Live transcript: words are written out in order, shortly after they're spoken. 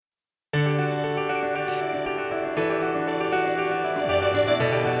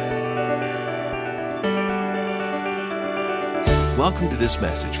Welcome to this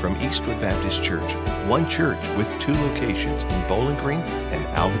message from Eastwood Baptist Church, one church with two locations in Bowling Green and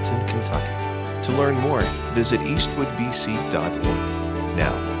Alvaton, Kentucky. To learn more, visit eastwoodbc.org.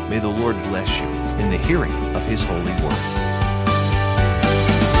 Now, may the Lord bless you in the hearing of His holy word.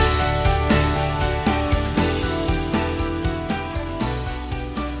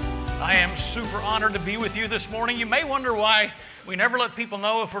 I am super honored to be with you this morning. You may wonder why we never let people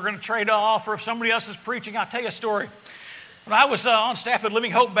know if we're going to trade off or if somebody else is preaching. I'll tell you a story. When I was on staff at Living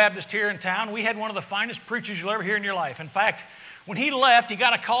Hope Baptist here in town, we had one of the finest preachers you'll ever hear in your life. In fact, when he left, he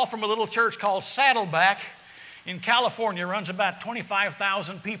got a call from a little church called Saddleback in California. It runs about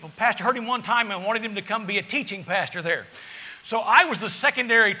 25,000 people. Pastor heard him one time and wanted him to come be a teaching pastor there. So I was the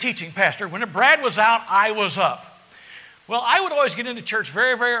secondary teaching pastor. When Brad was out, I was up. Well, I would always get into church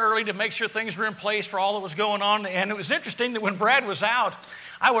very, very early to make sure things were in place for all that was going on. And it was interesting that when Brad was out,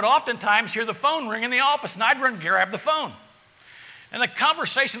 I would oftentimes hear the phone ring in the office, and I'd run and grab the phone. And the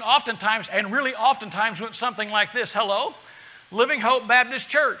conversation oftentimes, and really oftentimes, went something like this: hello, Living Hope Baptist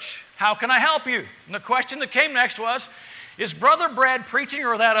Church, how can I help you? And the question that came next was, is Brother Brad preaching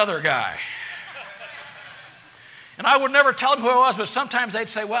or that other guy? And I would never tell them who I was, but sometimes they'd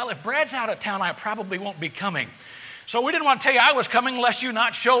say, well, if Brad's out of town, I probably won't be coming. So we didn't want to tell you I was coming unless you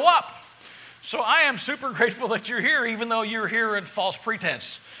not show up. So I am super grateful that you're here, even though you're here in false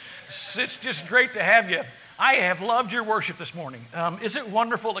pretense. It's just great to have you. I have loved your worship this morning. Is it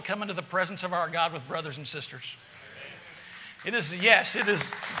wonderful to come into the presence of our God with brothers and sisters? It is, yes, it is.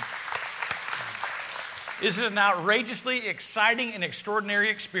 Is it an outrageously exciting and extraordinary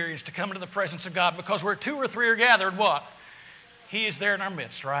experience to come into the presence of God? Because where two or three are gathered, what? He is there in our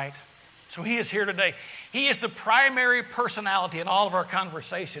midst, right? So He is here today. He is the primary personality in all of our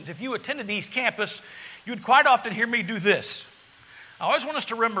conversations. If you attended East Campus, you would quite often hear me do this. I always want us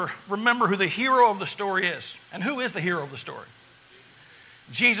to remember who the hero of the story is. And who is the hero of the story?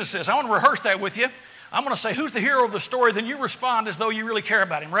 Jesus is. I want to rehearse that with you. I'm going to say, who's the hero of the story? Then you respond as though you really care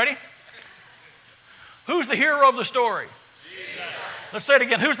about Him. Ready? Who's the hero of the story? Jesus. Let's say it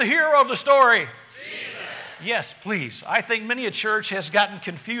again. Who's the hero of the story? Jesus. Yes, please. I think many a church has gotten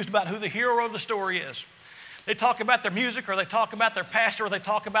confused about who the hero of the story is. They talk about their music, or they talk about their pastor, or they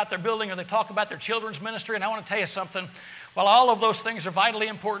talk about their building, or they talk about their children's ministry. And I want to tell you something. While all of those things are vitally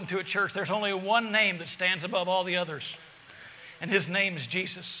important to a church, there's only one name that stands above all the others. And His name is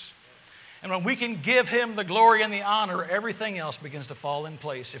Jesus. And when we can give Him the glory and the honor, everything else begins to fall in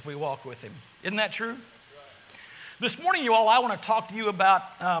place if we walk with Him. Isn't that true? This morning, you all, I want to talk to you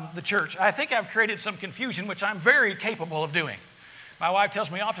about the church. I think I've created some confusion, which I'm very capable of doing. My wife tells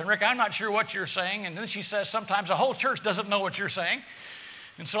me often, Rick, I'm not sure what you're saying. And then she says sometimes the whole church doesn't know what you're saying.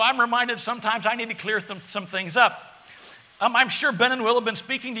 And so I'm reminded sometimes I need to clear some things up. I'm sure Ben and Will have been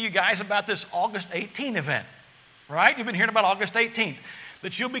speaking to you guys about this August 18th event, right? You've been hearing about August 18th,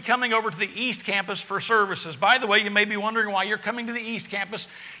 that you'll be coming over to the East Campus for services. By the way, you may be wondering why you're coming to the East Campus.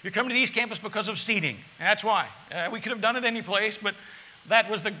 You're coming to the East Campus because of seating. That's why. We could have done it any place, but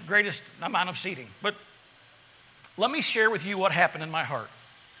that was the greatest amount of seating. But let me share with you what happened in my heart.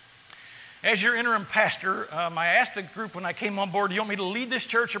 As your interim pastor, I asked the group when I came on board, do you want me to lead this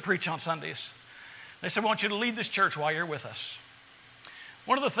church or preach on Sundays? They said, I want you to lead this church while you're with us.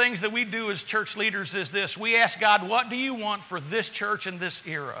 One of the things that we do as church leaders is this. We ask God, what do you want for this church in this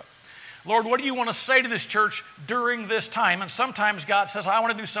era? Lord, what do you want to say to this church during this time? And sometimes God says, I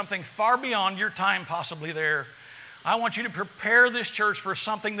want to do something far beyond your time possibly there. I want you to prepare this church for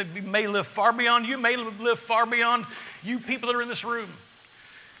something that may live far beyond you, may live far beyond you people that are in this room.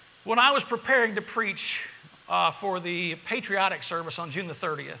 When I was preparing to preach for the patriotic service on June the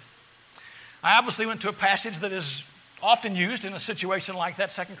 30th, I obviously went to a passage that is often used in a situation like that,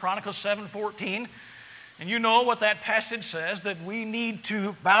 2 Chronicles 7:14. And you know what that passage says, that we need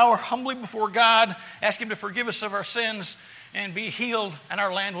to bow humbly before God, ask Him to forgive us of our sins, and be healed, and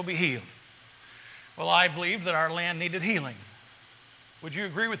our land will be healed. Well, I believed that our land needed healing. Would you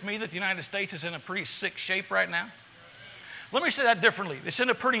agree with me that the United States is in a pretty sick shape right now? Let me say that differently. It's in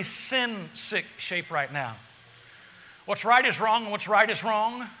a pretty sin-sick shape right now. What's right is wrong, and what's right is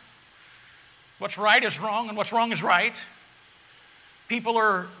wrong. What's right is wrong, and what's wrong is right. People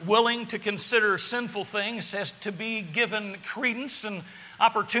are willing to consider sinful things as to be given credence and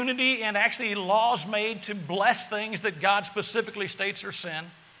opportunity, and actually laws made to bless things that God specifically states are sin.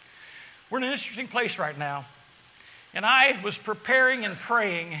 We're in an interesting place right now. And I was preparing and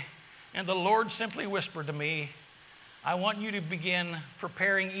praying, and the Lord simply whispered to me, I want you to begin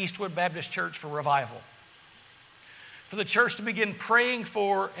preparing Eastwood Baptist Church for revival. For the church to begin praying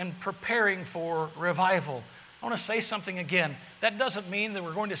for and preparing for revival. I want to say something again. That doesn't mean that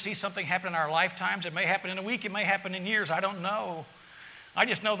we're going to see something happen in our lifetimes. It may happen in a week. It may happen in years. I don't know. I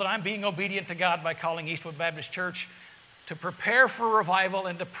just know that I'm being obedient to God by calling Eastwood Baptist Church to prepare for revival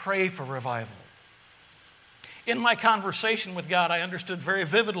and to pray for revival. In my conversation with God, I understood very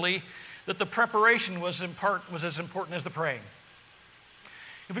vividly that the preparation was as important as the praying.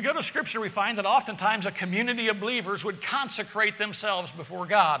 If we go to Scripture, we find that oftentimes a community of believers would consecrate themselves before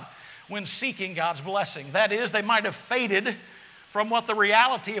God when seeking God's blessing. That is, they might have faded from what the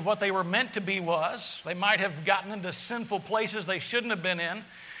reality of what they were meant to be was. They might have gotten into sinful places they shouldn't have been in.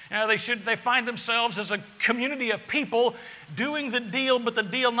 They find themselves as a community of people doing the deal, but the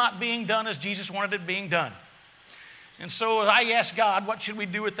deal not being done as Jesus wanted it being done. And so I asked God, what should we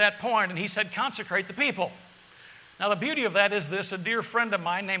do at that point? And He said, consecrate the people. Now, the beauty of that is this. A dear friend of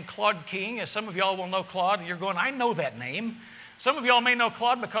mine named Claude King, as some of y'all will know Claude, and you're going, I know that name. Some of y'all may know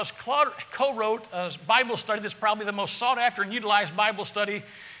Claude because Claude co-wrote a Bible study that's probably the most sought after and utilized Bible study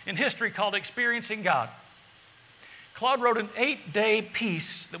in history called Experiencing God. Claude wrote an 8-day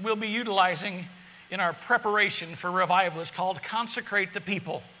piece that we'll be utilizing in our preparation for revival. It's called Consecrate the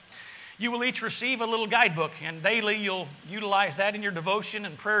People. You will each receive a little guidebook, and daily you'll utilize that in your devotion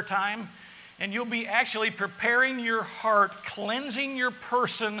and prayer time, and you'll be actually preparing your heart, cleansing your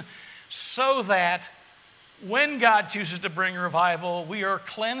person, so that when God chooses to bring revival, we are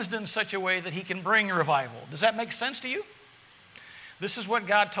cleansed in such a way that He can bring revival. Does that make sense to you? This is what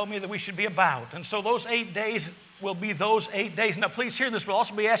God told me that we should be about. And so those 8 days will be those 8 days. Now please hear this, we'll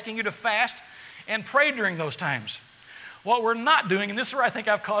also be asking you to fast and pray during those times. What we're not doing, and this is where I think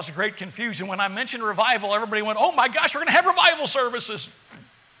I've caused great confusion, when I mentioned revival, everybody went, oh my gosh, we're going to have revival services.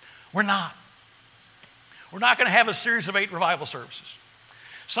 We're not. We're not going to have a series of 8 revival services.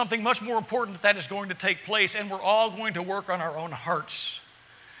 Something much more important that is going to take place, and we're all going to work on our own hearts.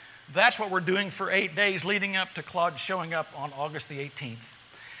 That's what we're doing for 8 days leading up to Claude showing up on August the 18th.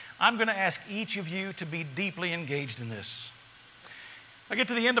 I'm going to ask each of you to be deeply engaged in this. When I get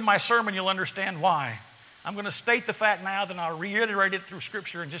to the end of my sermon, you'll understand why. I'm going to state the fact now, then I'll reiterate it through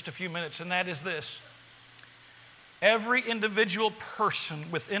Scripture in just a few minutes, and that is this. Every individual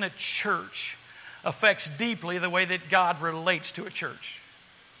person within a church affects deeply the way that God relates to a church.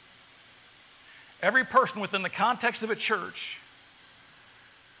 Every person within the context of a church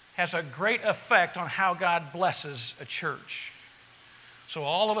has a great effect on how God blesses a church. So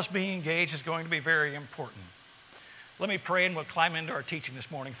all of us being engaged is going to be very important. Let me pray and we'll climb into our teaching this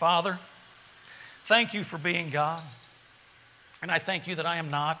morning. Father, thank you for being God. And I thank you that I am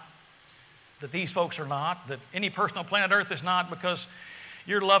not, that these folks are not, that any person on planet Earth is not, because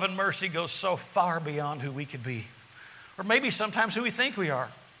your love and mercy goes so far beyond who we could be, or maybe sometimes who we think we are.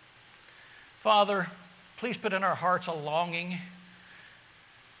 Father, please put in our hearts a longing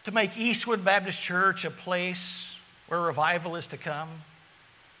to make Eastwood Baptist Church a place where revival is to come.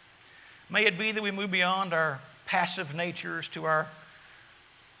 May it be that we move beyond our passive natures to our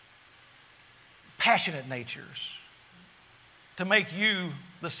passionate natures, to make you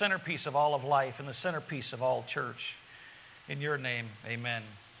the centerpiece of all of life and the centerpiece of all church. In your name, amen.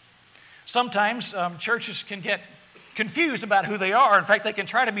 Sometimes churches can get confused about who they are. In fact, they can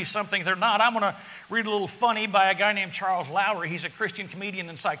try to be something they're not. I'm going to read a little funny by a guy named Charles Lowry. He's a Christian comedian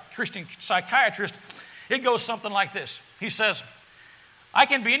and Christian psychiatrist. It goes something like this. He says, I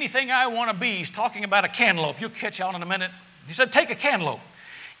can be anything I want to be. He's talking about a cantaloupe. You'll catch on in a minute. He said, take a cantaloupe.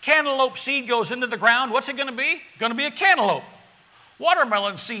 Cantaloupe seed goes into the ground. What's it going to be? Going to be a cantaloupe.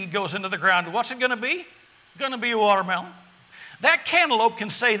 Watermelon seed goes into the ground. What's it going to be? Going to be a watermelon. That cantaloupe can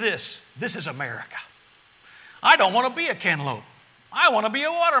say this is America. I don't want to be a cantaloupe. I want to be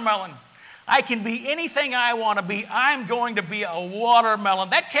a watermelon. I can be anything I want to be. I'm going to be a watermelon.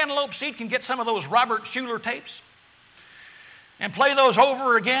 That cantaloupe seed can get some of those Robert Schuller tapes and play those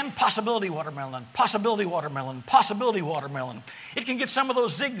over again. Possibility watermelon, possibility watermelon, possibility watermelon. It can get some of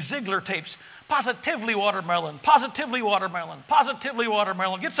those Zig Ziglar tapes. Positively watermelon, positively watermelon, positively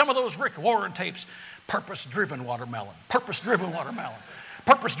watermelon. Get some of those Rick Warren tapes. Purpose-driven watermelon, purpose-driven watermelon,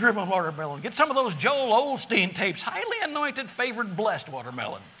 purpose-driven watermelon. Get some of those Joel Osteen tapes. Highly anointed, favored, blessed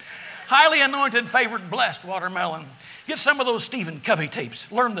watermelon. Highly anointed, favored, blessed watermelon. Get some of those Stephen Covey tapes.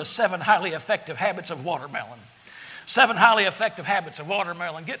 Learn the 7 highly effective habits of watermelon. 7 highly effective habits of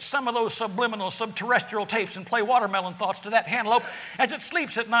watermelon. Get some of those subliminal, subterrestrial tapes and play watermelon thoughts to that cantaloupe as it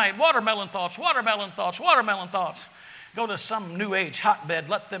sleeps at night. Watermelon thoughts, watermelon thoughts, watermelon thoughts. Go to some New Age hotbed.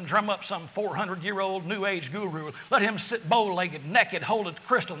 Let them drum up some 400-year-old New Age guru. Let him sit bow-legged, naked, hold a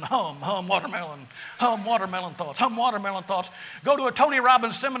crystal, and hum watermelon thoughts, hum watermelon thoughts. Go to a Tony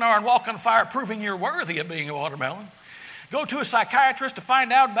Robbins seminar and walk on fire, proving you're worthy of being a watermelon. Go to a psychiatrist to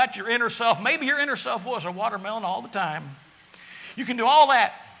find out about your inner self. Maybe your inner self was a watermelon all the time. You can do all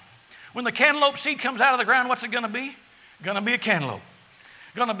that. When the cantaloupe seed comes out of the ground, what's it going to be? Going to be a cantaloupe.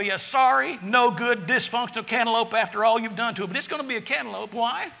 Going to be a sorry, no good, dysfunctional cantaloupe after all you've done to it. But it's going to be a cantaloupe.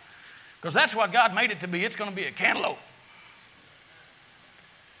 Why? Because that's what God made it to be. It's going to be a cantaloupe.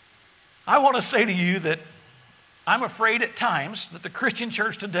 I want to say to you that I'm afraid at times that the Christian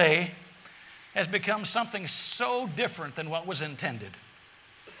church today has become something so different than what was intended.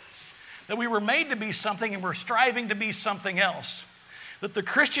 That we were made to be something and we're striving to be something else. That the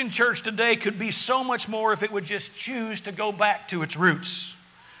Christian church today could be so much more if it would just choose to go back to its roots.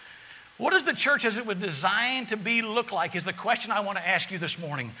 What does the church as it was designed to be look like is the question I want to ask you this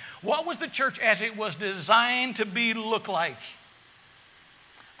morning. What was the church as it was designed to be look like?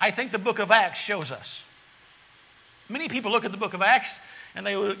 I think the book of Acts shows us. Many people look at the book of Acts and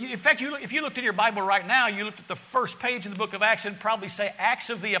they will, in fact, if you looked at your Bible right now, you looked at the first page of the book of Acts, it'd probably say Acts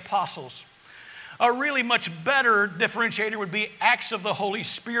of the Apostles. A really much better differentiator would be Acts of the Holy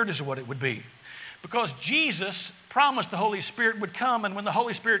Spirit is what it would be. Because Jesus promised the Holy Spirit would come, and when the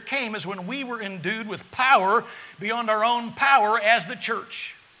Holy Spirit came is when we were endued with power beyond our own power as the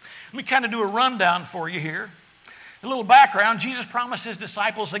church. Let me kind of do a rundown for you here. A little background, Jesus promised his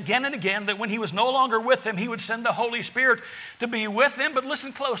disciples again and again that when he was no longer with them, he would send the Holy Spirit to be with them. But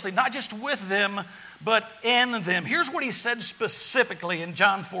listen closely, not just with them, but in them. Here's what he said specifically in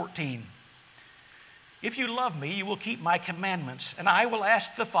John 14. If you love me, you will keep my commandments, and I will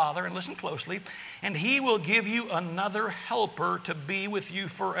ask the Father, and listen closely, and he will give you another helper to be with you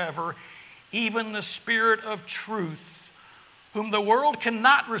forever, even the Spirit of truth, whom the world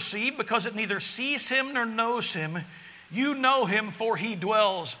cannot receive because it neither sees him nor knows him. You know him, for he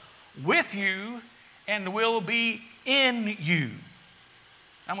dwells with you and will be in you.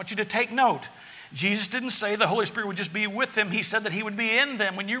 I want you to take note. Jesus didn't say the Holy Spirit would just be with them. He said that he would be in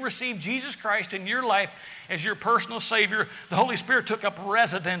them. When you receive Jesus Christ in your life as your personal Savior, the Holy Spirit took up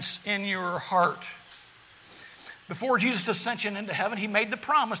residence in your heart. Before Jesus' ascension into heaven, he made the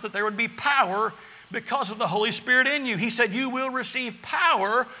promise that there would be power because of the Holy Spirit in you. He said, you will receive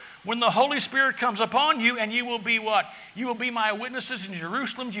power when the Holy Spirit comes upon you, and you will be what? You will be my witnesses in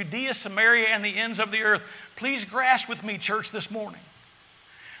Jerusalem, Judea, Samaria, and the ends of the earth. Please grasp with me, church, this morning,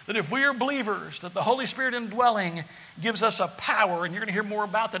 that if we are believers, that the Holy Spirit indwelling gives us a power, and you're going to hear more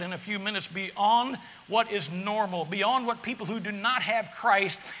about that in a few minutes, beyond what is normal, beyond what people who do not have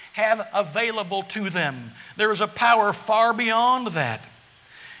Christ have available to them. There is a power far beyond that.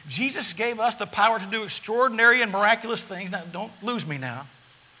 Jesus gave us the power to do extraordinary and miraculous things. Now, don't lose me now.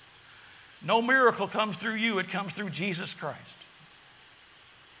 No miracle comes through you. It comes through Jesus Christ.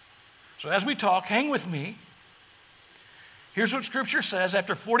 So as we talk, hang with me. Here's what Scripture says.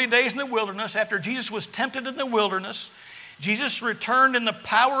 After 40 days in the wilderness, after Jesus was tempted in the wilderness, Jesus returned in the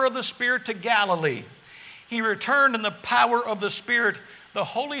power of the Spirit to Galilee. He returned in the power of the Spirit. The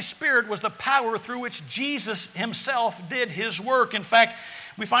Holy Spirit was the power through which Jesus himself did his work. In fact,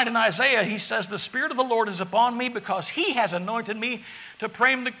 we find in Isaiah, he says, the Spirit of the Lord is upon me because he has anointed me to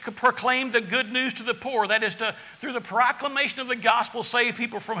proclaim the good news to the poor. That is, through the proclamation of the gospel, save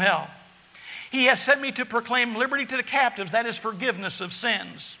people from hell. He has sent me to proclaim liberty to the captives, that is forgiveness of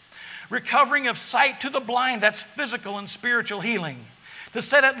sins. Recovering of sight to the blind, that's physical and spiritual healing. To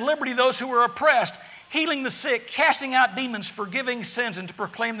set at liberty those who are oppressed, healing the sick, casting out demons, forgiving sins, and to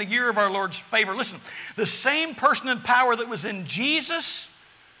proclaim the year of our Lord's favor. Listen, the same person and power that was in Jesus'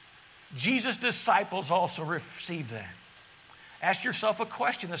 disciples also received that. Ask yourself a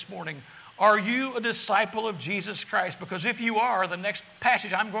question this morning. Are you a disciple of Jesus Christ? Because if you are, the next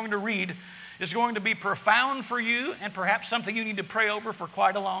passage I'm going to read is going to be profound for you and perhaps something you need to pray over for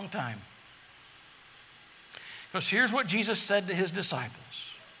quite a long time. Because here's what Jesus said to his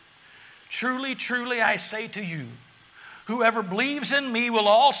disciples. Truly, truly, I say to you, whoever believes in me will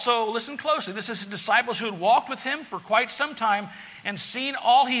also, listen closely, this is his disciples who had walked with him for quite some time and seen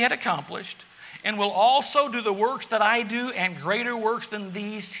all he had accomplished, and will also do the works that I do, and greater works than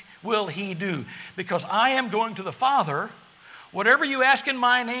these will he do. Because I am going to the Father. Whatever you ask in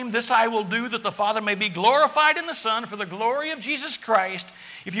my name, this I will do, that the Father may be glorified in the Son, for the glory of Jesus Christ.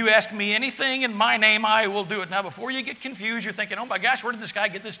 If you ask me anything in my name, I will do it. Now, before you get confused, you're thinking, oh my gosh, where did this guy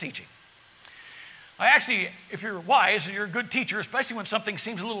get this teaching? Actually, if you're wise, you're a good teacher, especially when something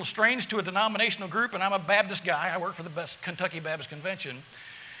seems a little strange to a denominational group, and I'm a Baptist guy. I work for the Kentucky Baptist Convention.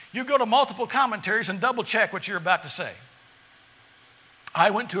 You go to multiple commentaries and double check what you're about to say.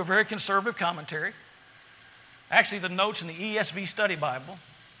 I went to a very conservative commentary. Actually, the notes in the ESV Study Bible.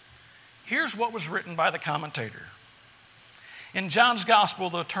 Here's what was written by the commentator. In John's gospel,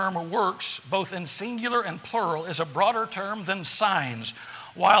 the term works, both in singular and plural, is a broader term than signs.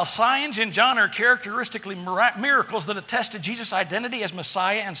 While signs in John are characteristically miracles that attest to Jesus' identity as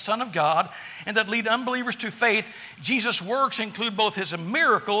Messiah and Son of God and that lead unbelievers to faith, Jesus' works include both his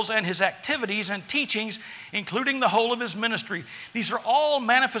miracles and his activities and teachings, including the whole of his ministry. These are all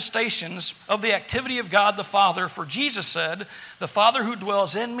manifestations of the activity of God the Father, for Jesus said, "The Father who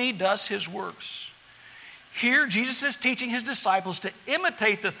dwells in me does his works." Here, Jesus is teaching his disciples to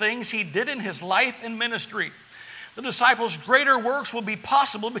imitate the things he did in his life and ministry. The disciples' greater works will be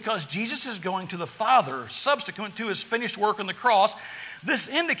possible because Jesus is going to the Father, subsequent to his finished work on the cross. This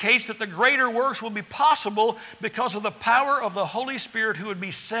indicates that the greater works will be possible because of the power of the Holy Spirit who would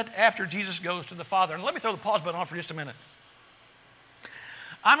be sent after Jesus goes to the Father. And let me throw the pause button on for just a minute.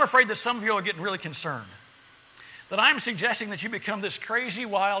 I'm afraid that some of you are getting really concerned that I'm suggesting that you become this crazy,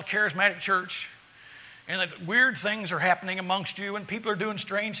 wild, charismatic church and that weird things are happening amongst you and people are doing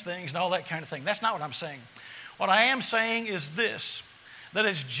strange things and all that kind of thing. That's not what I'm saying. What I am saying is this, that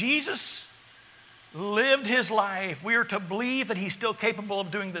as Jesus lived his life, we are to believe that he's still capable of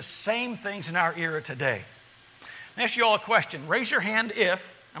doing the same things in our era today. I'll ask you all a question. Raise your hand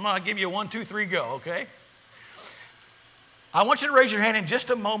if, I'm going to give you a 1, 2, 3, go, okay? I want you to raise your hand in just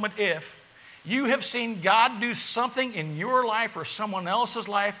a moment if you have seen God do something in your life or someone else's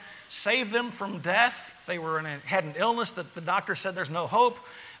life, save them from death. If they had an illness that the doctor said there's no hope.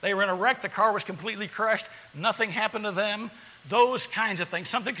 They were in a wreck, the car was completely crushed, nothing happened to them. Those kinds of things.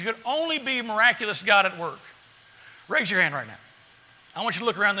 Something could only be miraculous God at work. Raise your hand right now. I want you to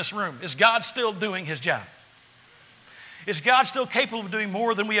look around this room. Is God still doing his job? Is God still capable of doing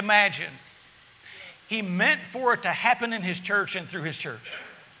more than we imagine? He meant for it to happen in his church and through his church.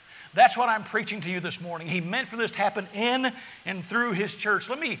 That's what I'm preaching to you this morning. He meant for this to happen in and through his church.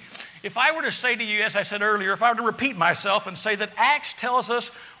 If I were to say to you, as I said earlier, if I were to repeat myself and say that Acts tells us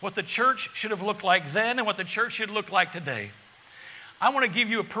what the church should have looked like then and what the church should look like today, I want to give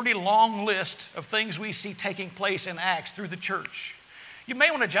you a pretty long list of things we see taking place in Acts through the church. You may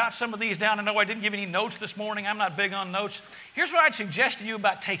want to jot some of these down. I know I didn't give any notes this morning. I'm not big on notes. Here's what I'd suggest to you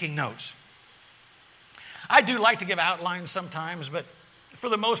about taking notes. I do like to give outlines sometimes, but for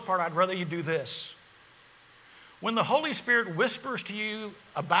the most part, I'd rather you do this. When the Holy Spirit whispers to you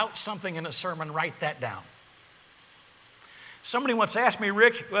about something in a sermon, write that down. Somebody once asked me,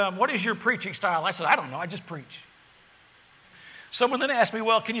 "Rick, what is your preaching style?" I said, "I don't know, I just preach." Someone then asked me,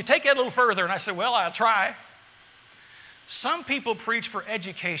 "Well, can you take it a little further?" And I said, "Well, I'll try." Some people preach for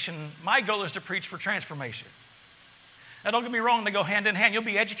education. My goal is to preach for transformation. Now, don't get me wrong, they go hand in hand. You'll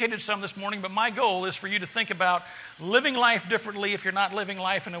be educated some this morning, but my goal is for you to think about living life differently if you're not living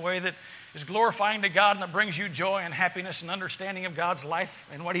life in a way that is glorifying to God and that brings you joy and happiness and understanding of God's life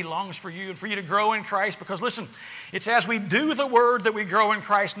and what he longs for you and for you to grow in Christ. Because listen, it's as we do the word that we grow in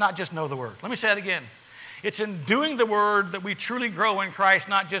Christ, not just know the word. Let me say that again. It's in doing the word that we truly grow in Christ,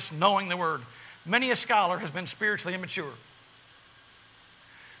 not just knowing the word. Many a scholar has been spiritually immature.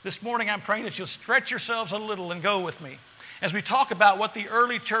 This morning I'm praying that you'll stretch yourselves a little and go with me as we talk about what the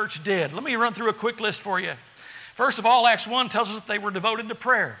early church did. Let me run through a quick list for you. First of all, Acts 1 tells us that they were devoted to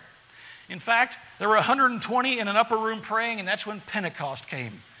prayer. In fact, there were 120 in an upper room praying, and that's when Pentecost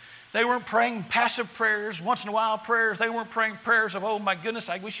came. They weren't praying passive prayers, once in a while prayers. They weren't praying prayers of, "Oh my goodness,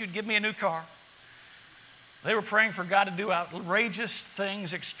 I wish you'd give me a new car." They were praying for God to do outrageous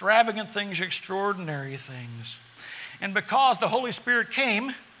things, extravagant things, extraordinary things. And because the Holy Spirit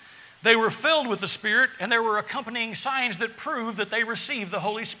came, they were filled with the Spirit, and there were accompanying signs that proved that they received the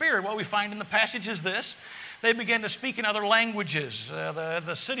Holy Spirit. What we find in the passage is this. They began to speak in other languages.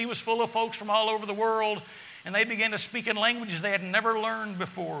 The city was full of folks from all over the world, and they began to speak in languages they had never learned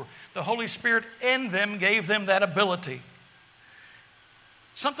before. The Holy Spirit in them gave them that ability.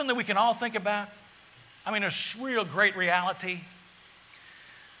 Something that we can all think about, a real great reality,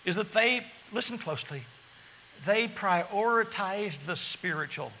 is that they, listen closely, they prioritized the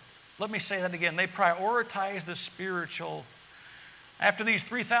spiritual. Let me say that again. They prioritized the spiritual. After these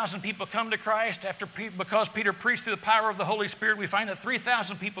 3,000 people come to Christ, because Peter preached through the power of the Holy Spirit, we find that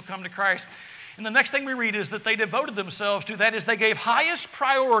 3,000 people come to Christ. And the next thing we read is that they devoted themselves to, that is, they gave highest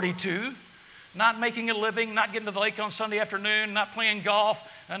priority to, not making a living, not getting to the lake on Sunday afternoon, not playing golf,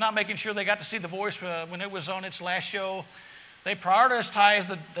 not making sure they got to see The Voice when it was on its last show. They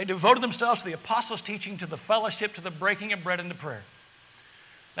prioritized, they devoted themselves to the apostles' teaching, to the fellowship, to the breaking of bread, and to prayer.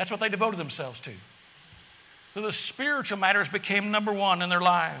 That's what they devoted themselves to. So the spiritual matters became number one in their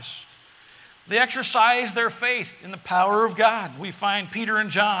lives. They exercised their faith in the power of God. We find Peter and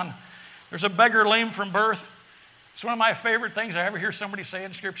John. There's a beggar lame from birth. It's one of my favorite things I ever hear somebody say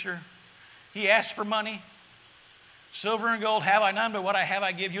in Scripture. He asked for money. Silver and gold have I none, but what I have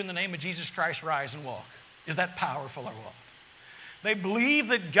I give you. In the name of Jesus Christ, rise and walk. Is that powerful or what? They believed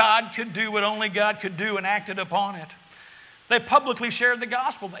that God could do what only God could do and acted upon it. They publicly shared the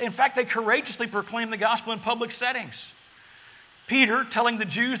gospel. In fact, they courageously proclaimed the gospel in public settings. Peter telling the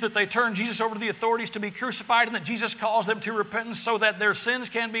Jews that they turn Jesus over to the authorities to be crucified and that Jesus calls them to repentance so that their sins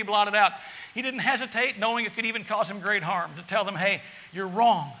can be blotted out. He didn't hesitate, knowing it could even cause him great harm, to tell them, hey, you're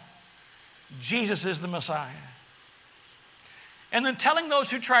wrong. Jesus is the Messiah. And then telling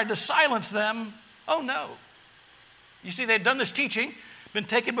those who tried to silence them, oh no. You see, they'd done this teaching, been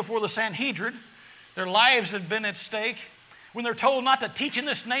taken before the Sanhedrin. Their lives had been at stake. When they're told not to teach in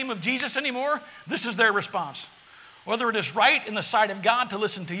this name of Jesus anymore, this is their response. Whether it is right in the sight of God to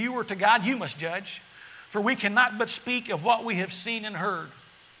listen to you or to God, you must judge. For we cannot but speak of what we have seen and heard.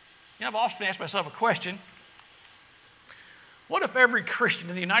 You know, I've often asked myself a question. What if every Christian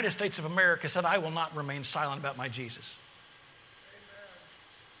in the United States of America said, I will not remain silent about my Jesus?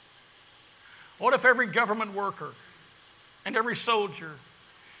 What if every government worker and every soldier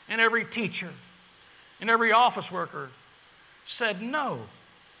and every teacher and every office worker said, no,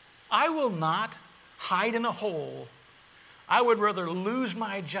 I will not hide in a hole. I would rather lose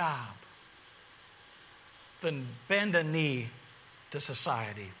my job than bend a knee to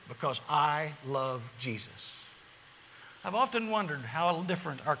society because I love Jesus. I've often wondered how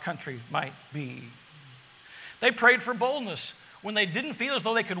different our country might be. They prayed for boldness when they didn't feel as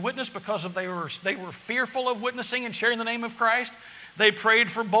though they could witness because they were fearful of witnessing and sharing the name of Christ. They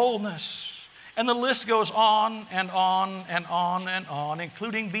prayed for boldness. And the list goes on and on and on and on,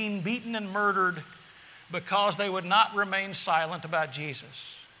 including being beaten and murdered because they would not remain silent about Jesus.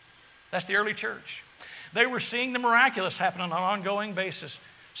 That's the early church. They were seeing the miraculous happen on an ongoing basis.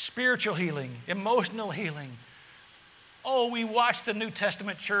 Spiritual healing, emotional healing. Oh, we watch the New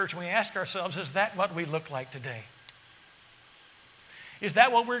Testament church and we ask ourselves, is that what we look like today? Is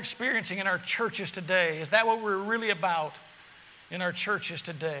that what we're experiencing in our churches today? Is that what we're really about in our churches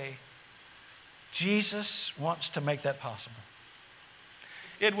today? Jesus wants to make that possible.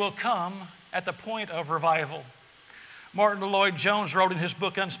 It will come at the point of revival. Martin Lloyd-Jones wrote in his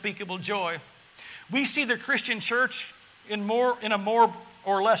book, Unspeakable Joy, we see the Christian church in a more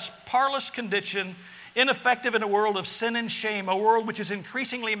or less parlous condition, ineffective in a world of sin and shame, a world which is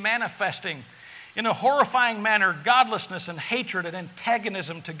increasingly manifesting in a horrifying manner godlessness and hatred and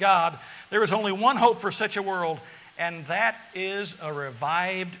antagonism to God. There is only one hope for such a world, and that is a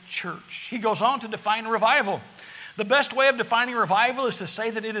revived church. He goes on to define revival. The best way of defining revival is to say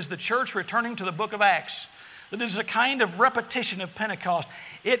that it is the church returning to the book of Acts. That it is a kind of repetition of Pentecost.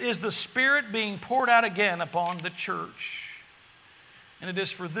 It is the Spirit being poured out again upon the church. And it is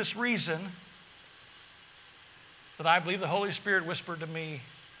for this reason that I believe the Holy Spirit whispered to me,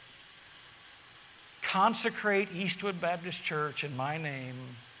 consecrate Eastwood Baptist Church in my name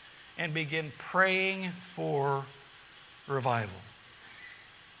and begin praying for revival.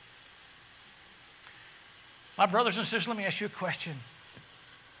 My brothers and sisters, let me ask you a question.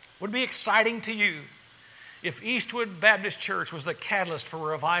 Would it be exciting to you if Eastwood Baptist Church was the catalyst for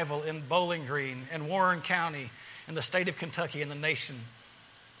revival in Bowling Green and Warren County and the state of Kentucky and the nation?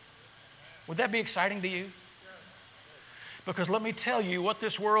 Would that be exciting to you? Because let me tell you what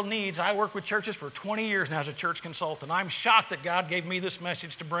this world needs. I work with churches for 20 years now as a church consultant. I'm shocked that God gave me this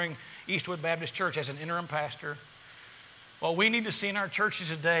message to bring Eastwood Baptist Church as an interim pastor. What we need to see in our churches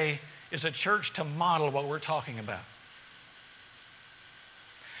today is a church to model what we're talking about.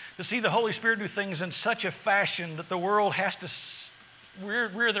 To see the Holy Spirit do things in such a fashion that the world has to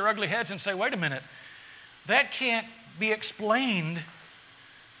rear their ugly heads and say, wait a minute, that can't be explained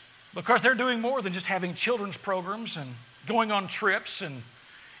because they're doing more than just having children's programs and going on trips and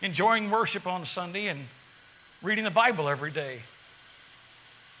enjoying worship on Sunday and reading the Bible every day.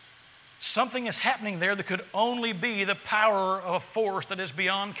 Something is happening there that could only be the power of a force that is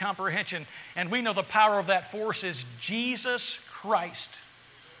beyond comprehension. And we know the power of that force is Jesus Christ.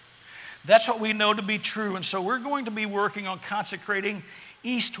 That's what we know to be true. And so we're going to be working on consecrating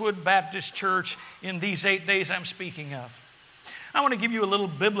Eastwood Baptist Church in these 8 days I'm speaking of. I want to give you a little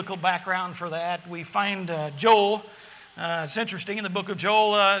biblical background for that. We find Joel. It's interesting in the book of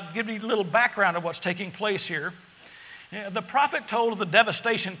Joel, give you a little background of what's taking place here. The prophet told of the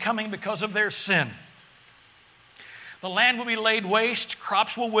devastation coming because of their sin. The land will be laid waste,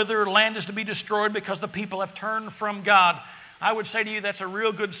 crops will wither, land is to be destroyed because the people have turned from God. I would say to you that's a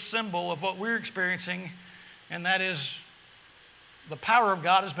real good symbol of what we're experiencing, and that is the power of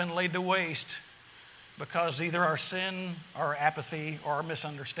God has been laid to waste because either our sin, our apathy, or our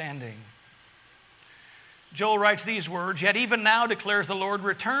misunderstanding. Joel writes these words, yet even now declares the Lord,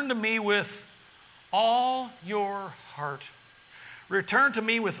 return to me with all your heart. Return to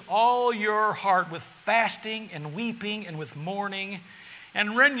me with all your heart, with fasting and weeping and with mourning,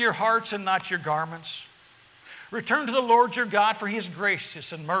 and rend your hearts and not your garments. Return to the Lord your God, for he is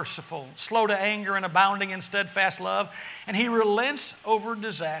gracious and merciful, slow to anger and abounding in steadfast love, and he relents over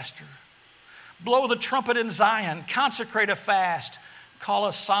disaster. Blow the trumpet in Zion, consecrate a fast, call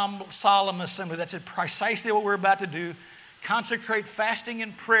a solemn assembly. That's precisely what we're about to do. Consecrate fasting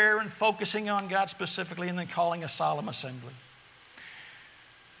and prayer and focusing on God specifically, and then calling a solemn assembly.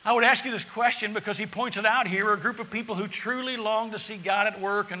 I would ask you this question because he points it out here, a group of people who truly long to see God at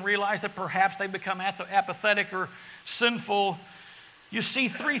work and realize that perhaps they've become apathetic or sinful. You see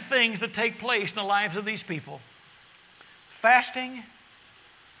three things that take place in the lives of these people: fasting,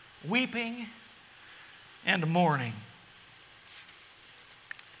 weeping, and mourning.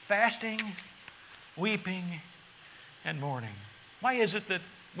 Fasting, weeping, and mourning. Why is it that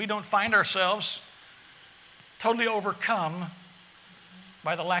we don't find ourselves totally overcome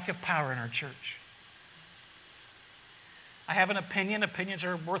by the lack of power in our church? I have an opinion. Opinions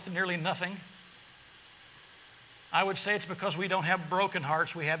are worth nearly nothing. I would say it's because we don't have broken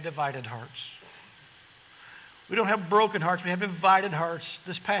hearts, we have divided hearts. We don't have broken hearts, we have divided hearts.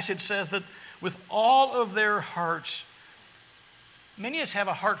 This passage says that with all of their hearts, many of us have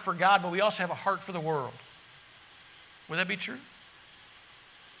a heart for God, but we also have a heart for the world. Would that be true?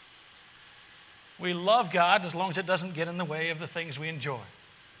 We love God as long as it doesn't get in the way of the things we enjoy.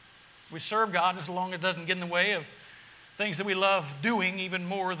 We serve God as long as it doesn't get in the way of things that we love doing even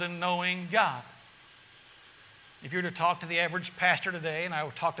more than knowing God. If you were to talk to the average pastor today, and I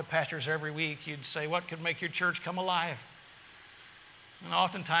would talk to pastors every week, you'd say, what could make your church come alive? And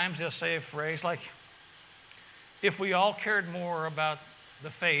oftentimes they'll say a phrase like, if we all cared more about the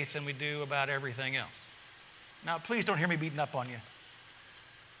faith than we do about everything else. Now, please don't hear me beating up on you.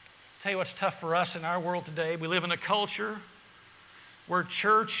 Tell you what's tough for us in our world today. We live in a culture where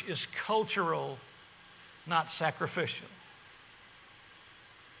church is cultural, not sacrificial.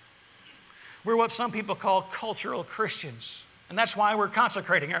 We're what some people call cultural Christians. And that's why we're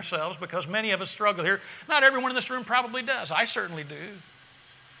consecrating ourselves, because many of us struggle here. Not everyone in this room probably does. I certainly do.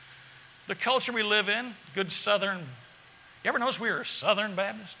 The culture we live in, good Southern, you ever notice we are Southern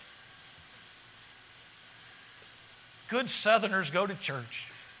Baptist? Good Southerners go to church.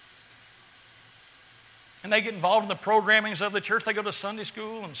 And they get involved in the programmings of the church. They go to Sunday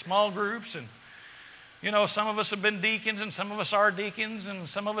school and small groups. And, you know, some of us have been deacons and some of us are deacons. And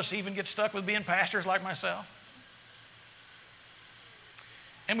some of us even get stuck with being pastors like myself.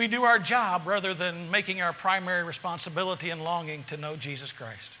 And we do our job rather than making our primary responsibility and longing to know Jesus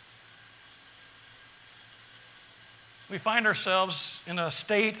Christ. We find ourselves in a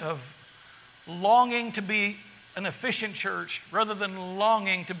state of longing to be an efficient church rather than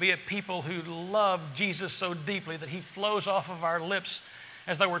longing to be a people who love Jesus so deeply that he flows off of our lips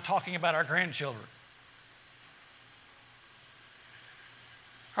as though we're talking about our grandchildren.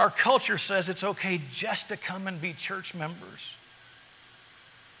 Our culture says it's okay just to come and be church members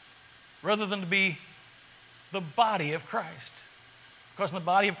rather than to be the body of Christ. Because in the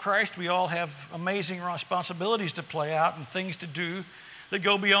body of Christ, we all have amazing responsibilities to play out and things to do that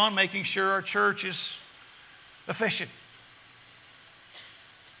go beyond making sure our church is efficient.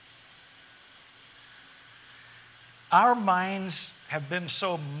 Our minds have been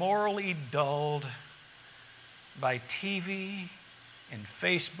so morally dulled by TV and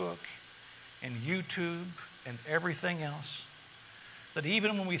Facebook and YouTube and everything else that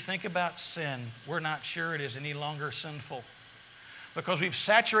even when we think about sin, we're not sure it is any longer sinful, because we've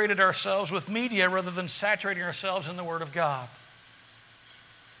saturated ourselves with media rather than saturating ourselves in the Word of God.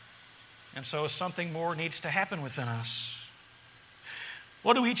 And so something more needs to happen within us.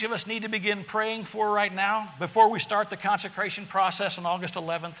 What do each of us need to begin praying for right now before we start the consecration process on August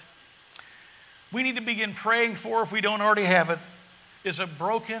 11th? We need to begin praying for, if we don't already have it, is a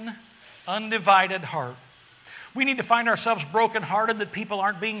broken, undivided heart. We need to find ourselves brokenhearted that people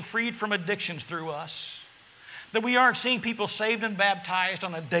aren't being freed from addictions through us, that we aren't seeing people saved and baptized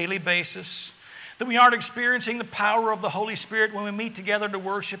on a daily basis, that we aren't experiencing the power of the Holy Spirit when we meet together to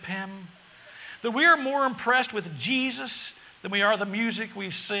worship Him, that we are more impressed with Jesus than we are the music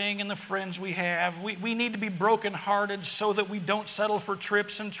we sing and the friends we have. We need to be brokenhearted so that we don't settle for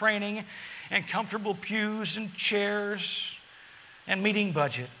trips and training and comfortable pews and chairs and meeting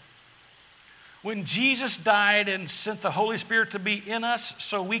budget. When Jesus died and sent the Holy Spirit to be in us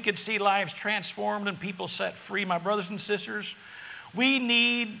so we could see lives transformed and people set free, my brothers and sisters, we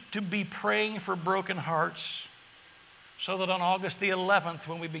need to be praying for broken hearts so that on August the 11th,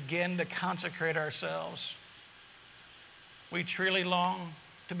 when we begin to consecrate ourselves, we truly long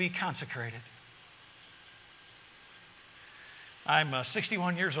to be consecrated. I'm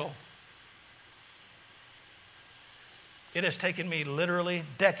 61 years old. It has taken me literally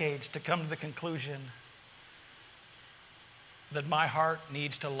decades to come to the conclusion that my heart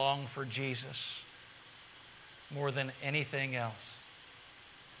needs to long for Jesus more than anything else.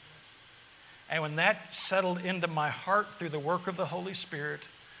 And when that settled into my heart through the work of the Holy Spirit,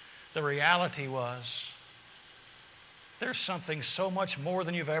 the reality was there's something so much more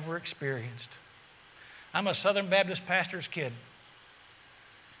than you've ever experienced. I'm a Southern Baptist pastor's kid.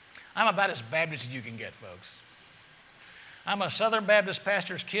 I'm about as Baptist as you can get, folks. I'm a Southern Baptist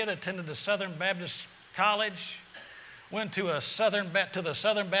pastor's kid, attended the Southern Baptist College, went to the Southern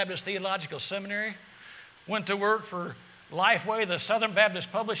Baptist Theological Seminary, went to work for Lifeway, the Southern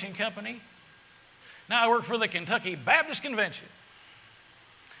Baptist Publishing Company. Now I work for the Kentucky Baptist Convention.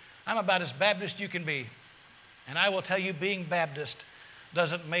 I'm about as Baptist you can be. And I will tell you, being Baptist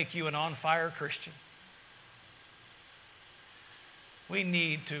doesn't make you an on-fire Christian. We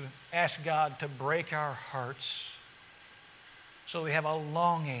need to ask God to break our hearts so we have a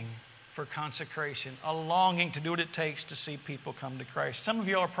longing for consecration, a longing to do what it takes to see people come to Christ. Some of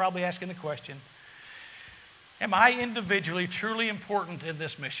you are probably asking the question, am I individually truly important in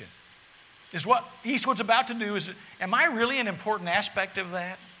this mission? Is what Eastwood's about to do, am I really an important aspect of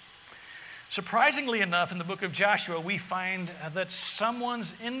that? Surprisingly enough, in the book of Joshua, we find that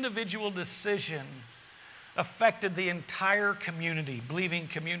someone's individual decision affected the entire community, believing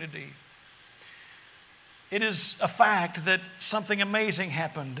community. It is a fact that something amazing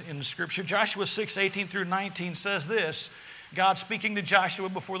happened in Scripture. Joshua 6:18 through 19 says this, God speaking to Joshua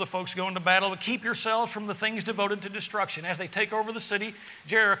before the folks go into battle, keep yourselves from the things devoted to destruction. As they take over the city,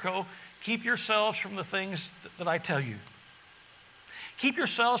 Jericho, keep yourselves from the things that I tell you. Keep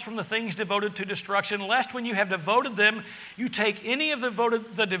yourselves from the things devoted to destruction, lest when you have devoted them, you take any of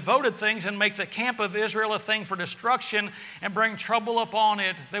the devoted things and make the camp of Israel a thing for destruction and bring trouble upon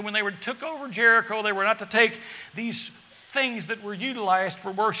it. That when they took over Jericho, they were not to take these things that were utilized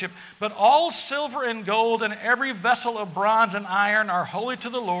for worship, but all silver and gold and every vessel of bronze and iron are holy to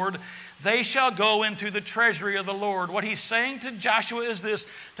the Lord. They shall go into the treasury of the Lord. What he's saying to Joshua is this,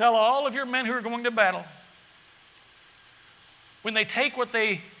 tell all of your men who are going to battle, when they take what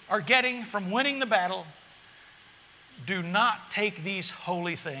they are getting from winning the battle, do not take these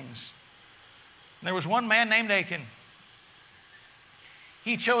holy things. And there was one man named Achan.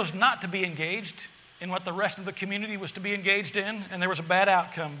 He chose not to be engaged in what the rest of the community was to be engaged in, and there was a bad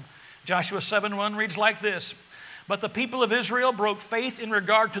outcome. Joshua 7:1 reads like this, but the people of Israel broke faith in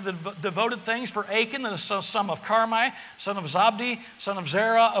regard to the devoted things, for Achan, the son of Carmi, son of Zabdi, son of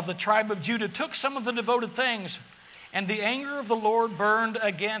Zerah of the tribe of Judah, took some of the devoted things. And the anger of the Lord burned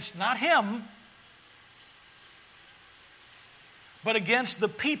against, not him, but against the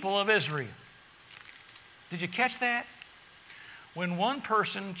people of Israel. Did you catch that? When one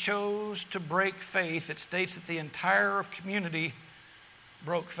person chose to break faith, it states that the entire community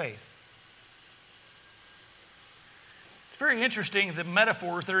broke faith. It's very interesting the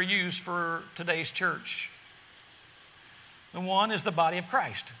metaphors that are used for today's church. The one is the body of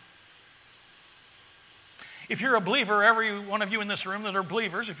Christ. If you're a believer, every one of you in this room that are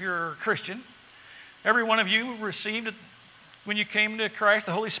believers, if you're a Christian, every one of you received, when you came to Christ,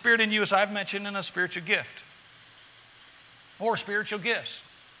 the Holy Spirit in you, as I've mentioned, and a spiritual gift or spiritual gifts.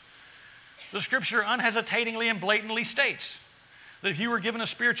 The Scripture unhesitatingly and blatantly states that if you were given a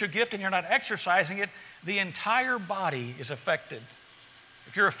spiritual gift and you're not exercising it, the entire body is affected.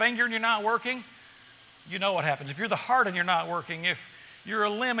 If you're a finger and you're not working, you know what happens. If you're the heart and you're not working, if you're a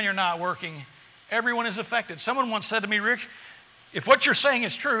limb and you're not working, everyone is affected. Someone once said to me, Rick, if what you're saying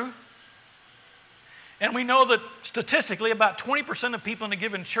is true, and we know that statistically about 20% of people in a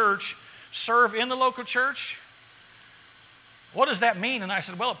given church serve in the local church, what does that mean? And I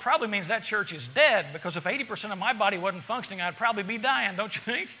said, well, it probably means that church is dead, because if 80% of my body wasn't functioning, I'd probably be dying, don't you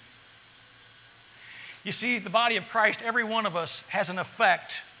think? You see, the body of Christ, every one of us has an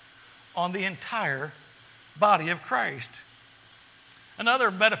effect on the entire body of Christ.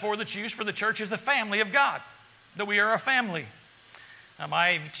 Another metaphor that's used for the church is the family of God, that we are a family.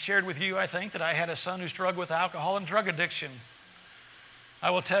 I've shared with you, I think, that I had a son who struggled with alcohol and drug addiction. I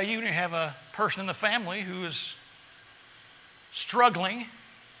will tell you, when you have a person in the family who is struggling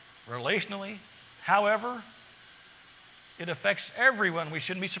relationally, however, it affects everyone. We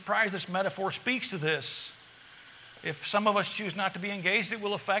shouldn't be surprised this metaphor speaks to this. If some of us choose not to be engaged, it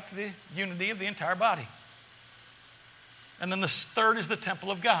will affect the unity of the entire body. And then the third is the temple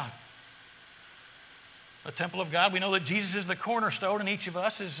of God. The temple of God, we know that Jesus is the cornerstone and each of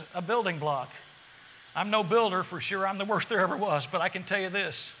us is a building block. I'm no builder for sure. I'm the worst there ever was, but I can tell you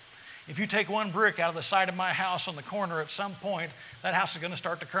this. If you take one brick out of the side of my house on the corner, at some point, that house is going to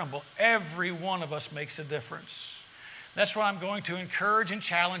start to crumble. Every one of us makes a difference. That's why I'm going to encourage and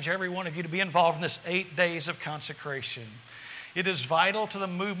challenge every one of you to be involved in this 8 days of consecration. It is vital to the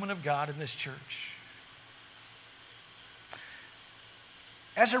movement of God in this church.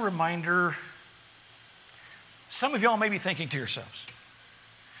 As a reminder, some of y'all may be thinking to yourselves,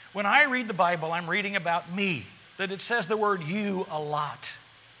 when I read the Bible, I'm reading about me, that it says the word you a lot.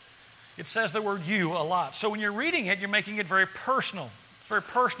 It says the word you a lot. So when you're reading it, you're making it very personal. It's very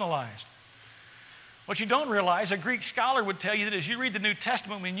personalized. What you don't realize, a Greek scholar would tell you that as you read the New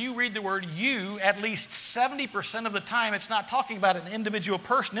Testament, when you read the word you, at least 70% of the time, it's not talking about an individual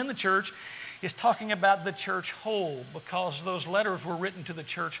person in the church, it's talking about the church whole, because those letters were written to the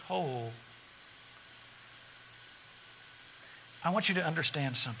church whole. I want you to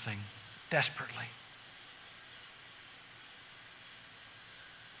understand something desperately.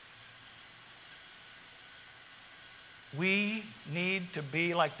 We need to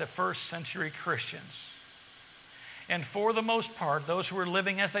be like the first century Christians. And for the most part, those who are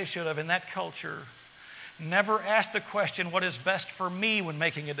living as they should have in that culture never asked the question, what is best for me when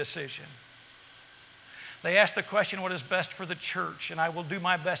making a decision? They asked the question, what is best for the church? And I will do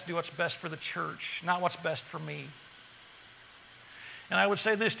my best to do what's best for the church, not what's best for me. And I would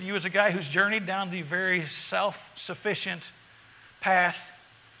say this to you as a guy who's journeyed down the very self-sufficient path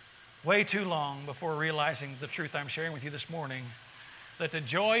way too long before realizing the truth I'm sharing with you this morning, that the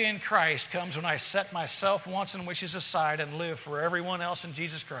joy in Christ comes when I set myself, wants, and wishes aside and live for everyone else in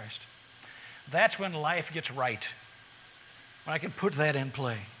Jesus Christ. That's when life gets right, when I can put that in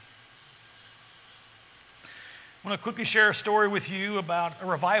play. I want to quickly share a story with you about a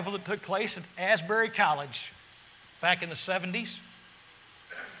revival that took place at Asbury College back in the 70s.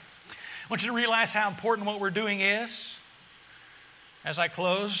 I want you to realize how important what we're doing is. As I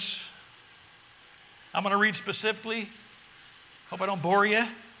close, I'm going to read specifically. Hope I don't bore you,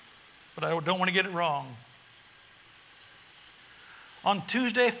 but I don't want to get it wrong. On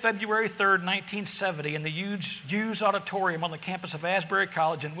Tuesday, February 3rd, 1970, in the Hughes Auditorium on the campus of Asbury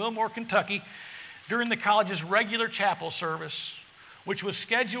College in Wilmore, Kentucky, during the college's regular chapel service, which was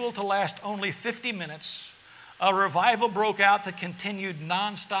scheduled to last only 50 minutes, a revival broke out that continued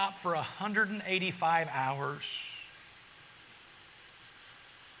nonstop for 185 hours.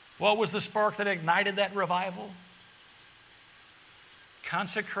 What was the spark that ignited that revival?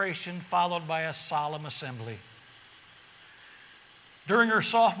 Consecration followed by a solemn assembly. During her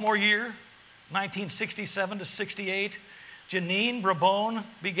sophomore year, 1967 to 68, Janine Brabone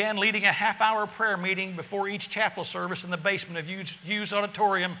began leading a half-hour prayer meeting before each chapel service in the basement of Hughes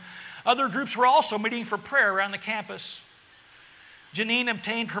Auditorium. Other groups were also meeting for prayer around the campus. Janine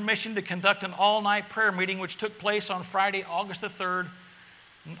obtained permission to conduct an all-night prayer meeting, which took place on Friday, October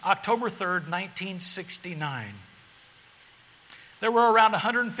 3rd, 1969. There were around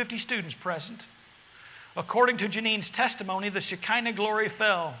 150 students present. According to Janine's testimony, the Shekinah glory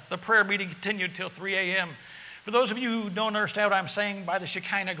fell. The prayer meeting continued till 3 a.m. For those of you who don't understand what I'm saying by the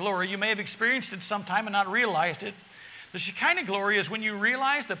Shekinah glory, you may have experienced it sometime and not realized it. The Shekinah glory is when you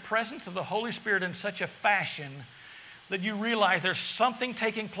realize the presence of the Holy Spirit in such a fashion that you realize there's something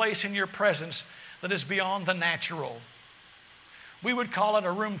taking place in your presence that is beyond the natural. We would call it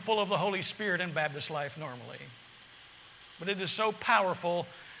a room full of the Holy Spirit in Baptist life normally. But it is so powerful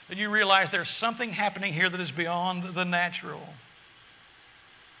that you realize there's something happening here that is beyond the natural.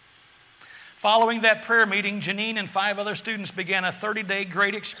 Following that prayer meeting, Janine and 5 other students began a 30-day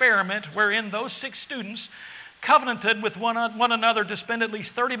great experiment wherein those 6 students covenanted with one another to spend at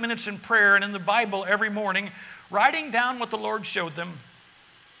least 30 minutes in prayer and in the Bible every morning, writing down what the Lord showed them.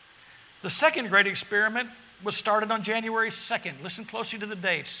 The second great experiment was started on January 2nd. Listen closely to the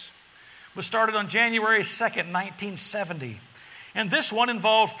dates. Was started on January 2nd, 1970. And this one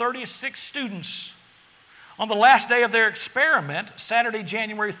involved 36 students. On the last day of their experiment, Saturday,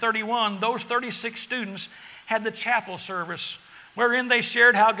 January 31, those 36 students had the chapel service wherein they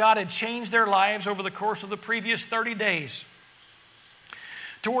shared how God had changed their lives over the course of the previous 30 days.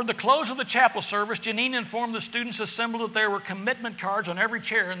 Toward the close of the chapel service, Janine informed the students assembled that there were commitment cards on every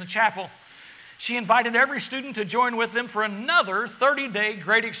chair in the chapel. She invited every student to join with them for another 30-day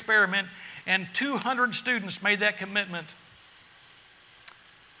great experiment, and 200 students made that commitment.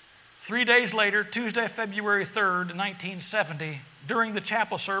 3 days later, Tuesday, February 3rd, 1970, during the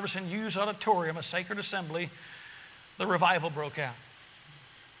chapel service in Hughes Auditorium, a sacred assembly, the revival broke out.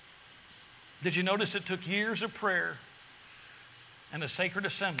 Did you notice it took years of prayer and a sacred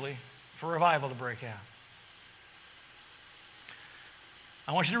assembly for revival to break out?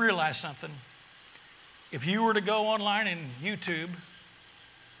 I want you to realize something. If you were to go online and YouTube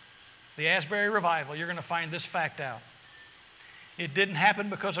the Asbury Revival, you're going to find this fact out. It didn't happen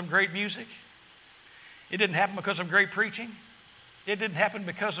because of great music. It didn't happen because of great preaching. It didn't happen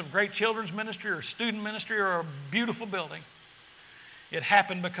because of great children's ministry or student ministry or a beautiful building. It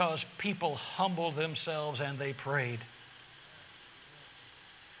happened because people humbled themselves and they prayed.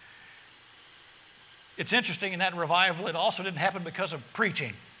 It's interesting in that revival, it also didn't happen because of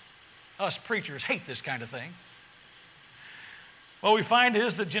preaching. Us preachers hate this kind of thing. What we find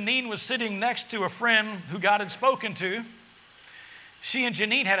is that Janine was sitting next to a friend who God had spoken to. She and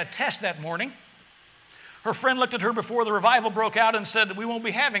Janine had a test that morning. Her friend looked at her before the revival broke out and said, "We won't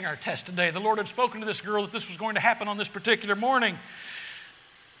be having our test today. The Lord had spoken to this girl that this was going to happen on this particular morning."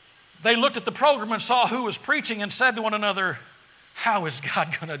 They looked at the program and saw who was preaching and said to one another, "How is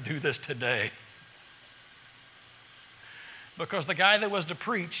God going to do this today?" Because the guy that was to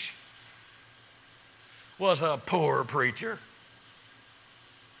preach was a poor preacher.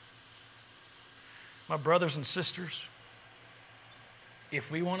 My brothers and sisters, if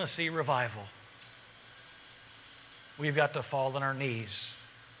we want to see revival, we've got to fall on our knees.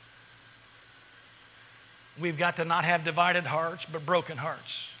 We've got to not have divided hearts, but broken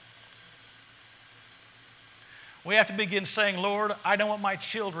hearts. We have to begin saying, "Lord, I don't want my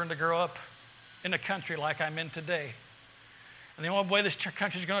children to grow up in a country like I'm in today. And the only way this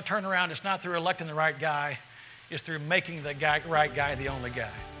country is going to turn around is not through electing the right guy, it's through making the right guy the only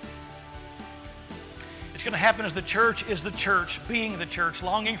guy." It's going to happen as the church is the church, being the church,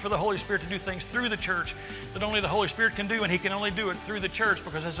 longing for the Holy Spirit to do things through the church that only the Holy Spirit can do, and He can only do it through the church,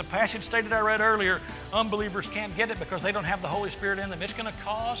 because as the passage stated I read earlier, unbelievers can't get it because they don't have the Holy Spirit in them. It's going to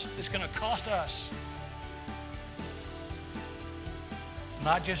cost us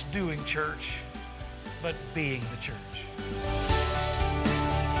not just doing church, but being the church.